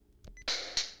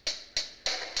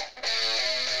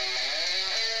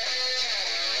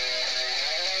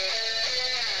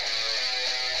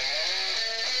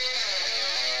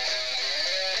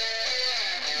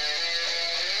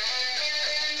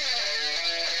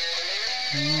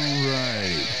All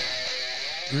right.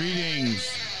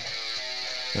 Greetings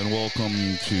and welcome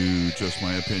to Just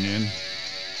My Opinion.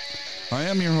 I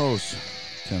am your host,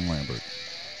 Ken Lambert.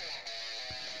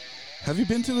 Have you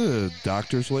been to the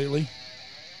doctors lately?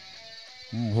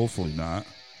 Well, hopefully not.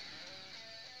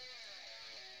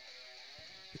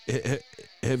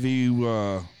 Have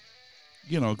you,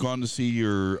 gone to see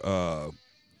your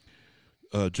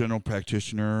general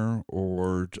practitioner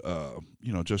or,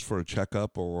 just for a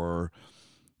checkup or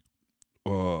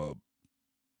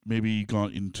maybe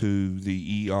gone into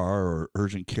the ER or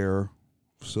urgent care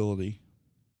facility?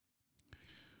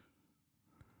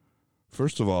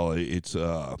 First of all, it's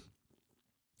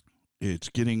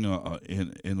getting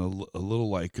in a little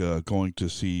like going to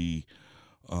see,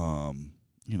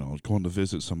 going to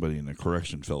visit somebody in a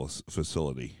correction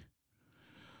facility.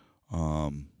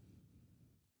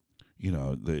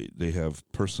 They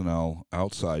have personnel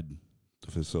outside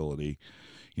the facility,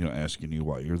 asking you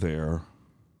why you're there.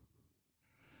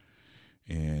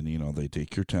 And, they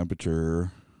take your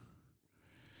temperature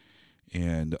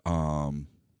and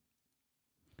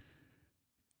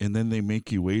then they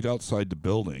make you wait outside the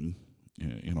building,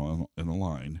 in a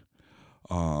line,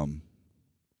 for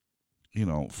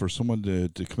someone to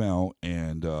come out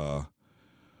and,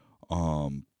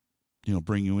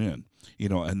 bring you in,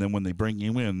 and then when they bring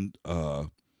you in,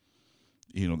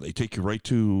 they take you right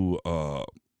to, a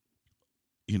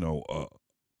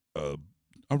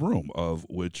room of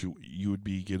which you would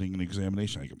be getting an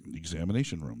examination, like an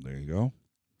examination room. There you go.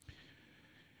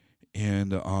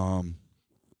 And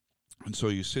so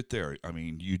you sit there. I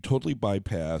mean, you totally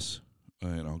bypass,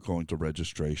 going to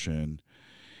registration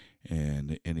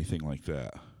and anything like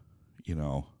that,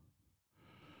 and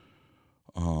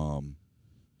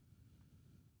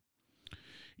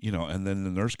then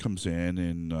the nurse comes in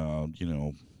and,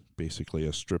 basically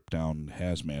a stripped down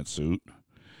hazmat suit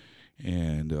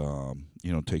and,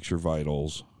 takes your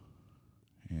vitals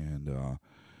and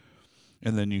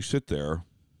then you sit there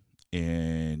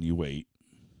and you wait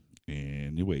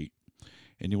and you wait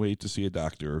and you wait to see a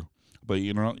doctor, but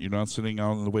you're not sitting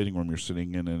out in the waiting room. You're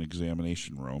sitting in an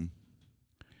examination room,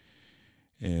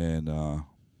 and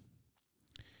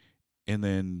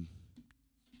then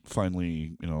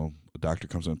finally, a doctor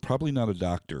comes in. Probably not a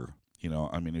doctor.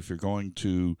 I mean, if you're going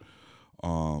to,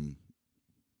 an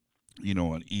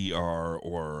ER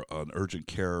or an urgent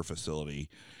care facility,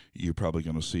 you're probably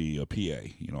going to see a PA,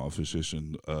 a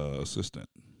physician assistant.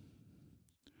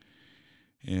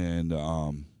 And,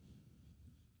 and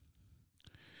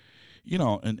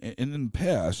in the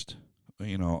past,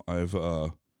 I've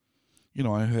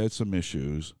had some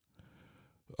issues,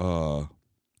 so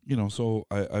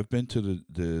I've been to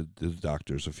the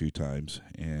doctors a few times,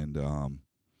 and,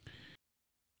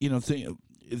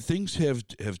 things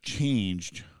have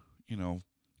changed,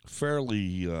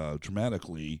 fairly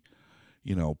dramatically,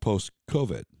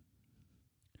 post-COVID.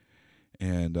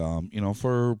 And,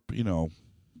 for,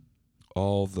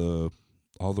 all the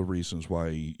reasons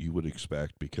why you would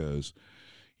expect, because,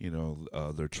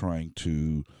 they're trying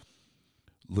to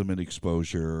limit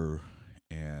exposure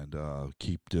and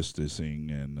keep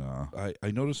distancing. And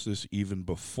I noticed this even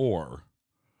before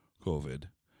COVID,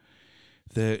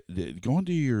 that going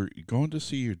to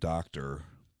see your doctor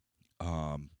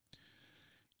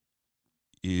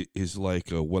is like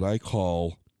what I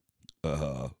call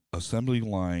assembly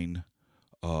line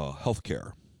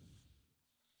healthcare.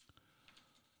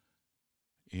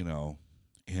 And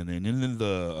then in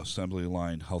the assembly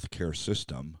line healthcare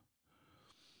system,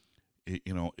 it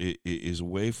is a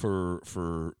way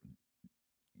for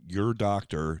your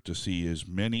doctor to see as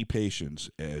many patients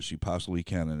as she possibly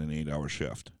can in an 8-hour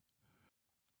shift.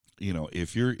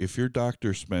 If your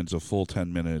doctor spends a full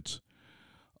 10 minutes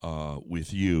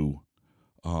with you,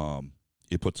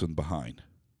 it puts them behind.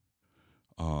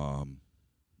 And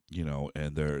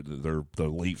they're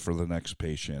late for the next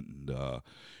patient,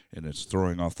 and it's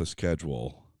throwing off the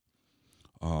schedule.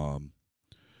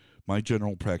 My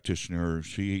general practitioner,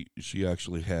 she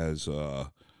actually has an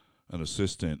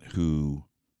assistant who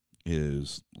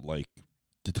is like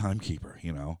the timekeeper,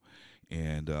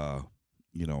 and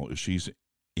she's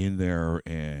in there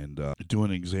and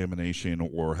doing an examination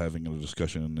or having a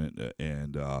discussion,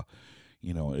 and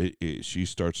she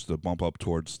starts to bump up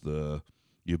towards the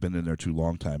 "you've been in there too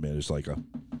long" time, and it's like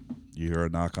you hear a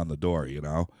knock on the door,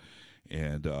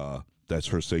 and that's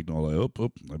her signal. Like, oh,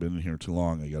 I've been in here too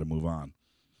long. I got to move on.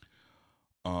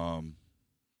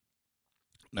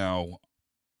 Now,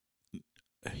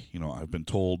 I've been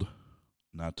told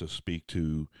not to speak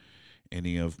to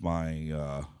any of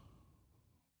my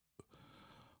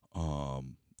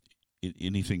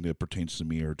anything that pertains to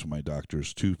me or to my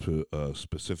doctors to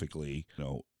specifically,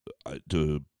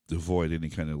 to avoid any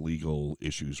kind of legal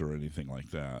issues or anything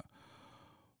like that.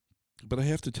 But I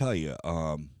have to tell you,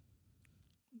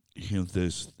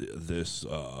 this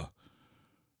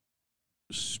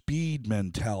speed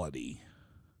mentality,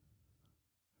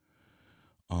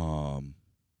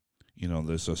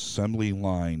 this assembly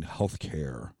line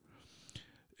healthcare.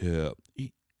 Uh,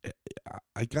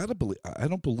 I gotta believe. I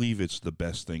don't believe it's the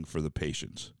best thing for the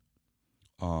patients.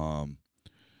 Um,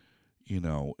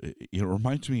 it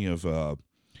reminds me of.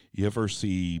 You ever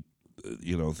see,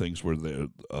 things where they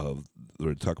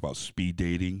talk about speed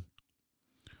dating,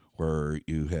 where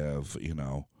you have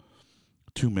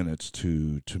 2 minutes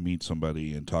to meet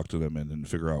somebody and talk to them and then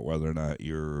figure out whether or not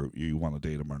you want to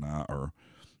date them or not, or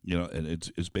and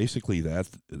it's basically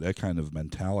that kind of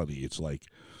mentality. It's like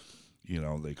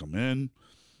they come in,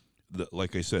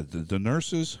 like I said, the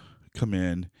nurses come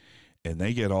in and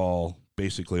they get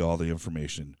basically all the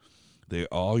information,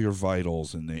 all your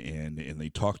vitals, and they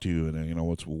talk to you, and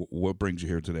what brings you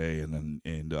here today, and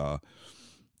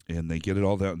they get it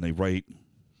all that, and they write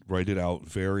it out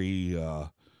very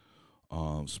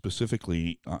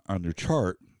specifically on your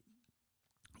chart,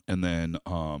 and then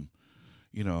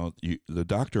the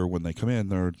doctor, when they come in,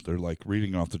 they're like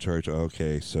reading off the chart.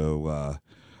 Okay, so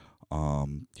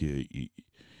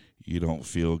you don't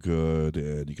feel good,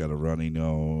 and you got a runny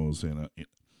nose, and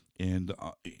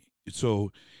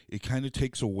so it kind of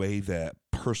takes away that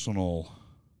personal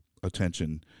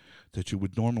attention that you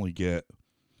would normally get,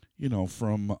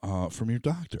 from your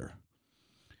doctor,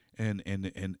 and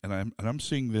I'm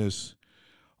seeing this,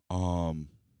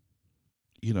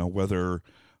 whether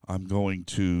I'm going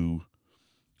to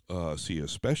see a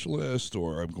specialist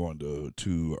or I'm going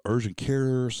to urgent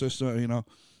care system,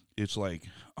 it's like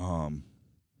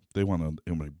they want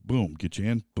to boom, get you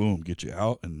in, boom, get you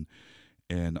out, and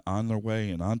on their way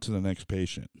and on to the next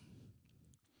patient.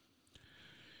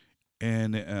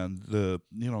 And the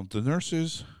the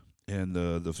nurses and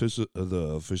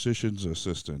the physician's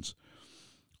assistants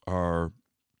are,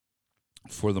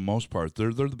 for the most part,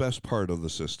 they're the best part of the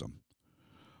system.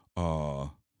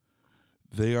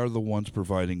 They are the ones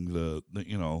providing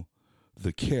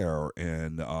the care,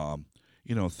 and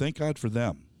thank God for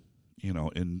them.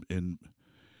 In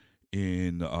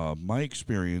my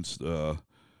experience, the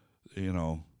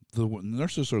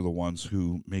nurses are the ones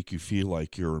who make you feel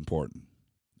like you're important.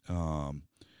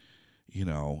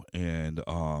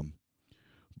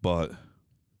 But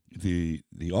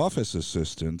the office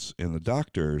assistants and the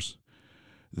doctors,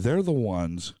 they're the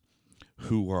ones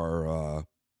who are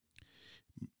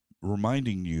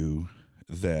reminding you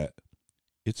that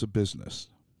it's a business.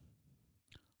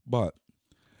 But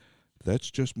that's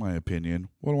just my opinion.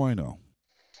 What do I know?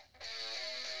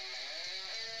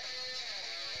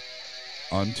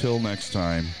 Until next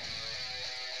time,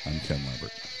 I'm Ken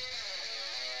Lambert.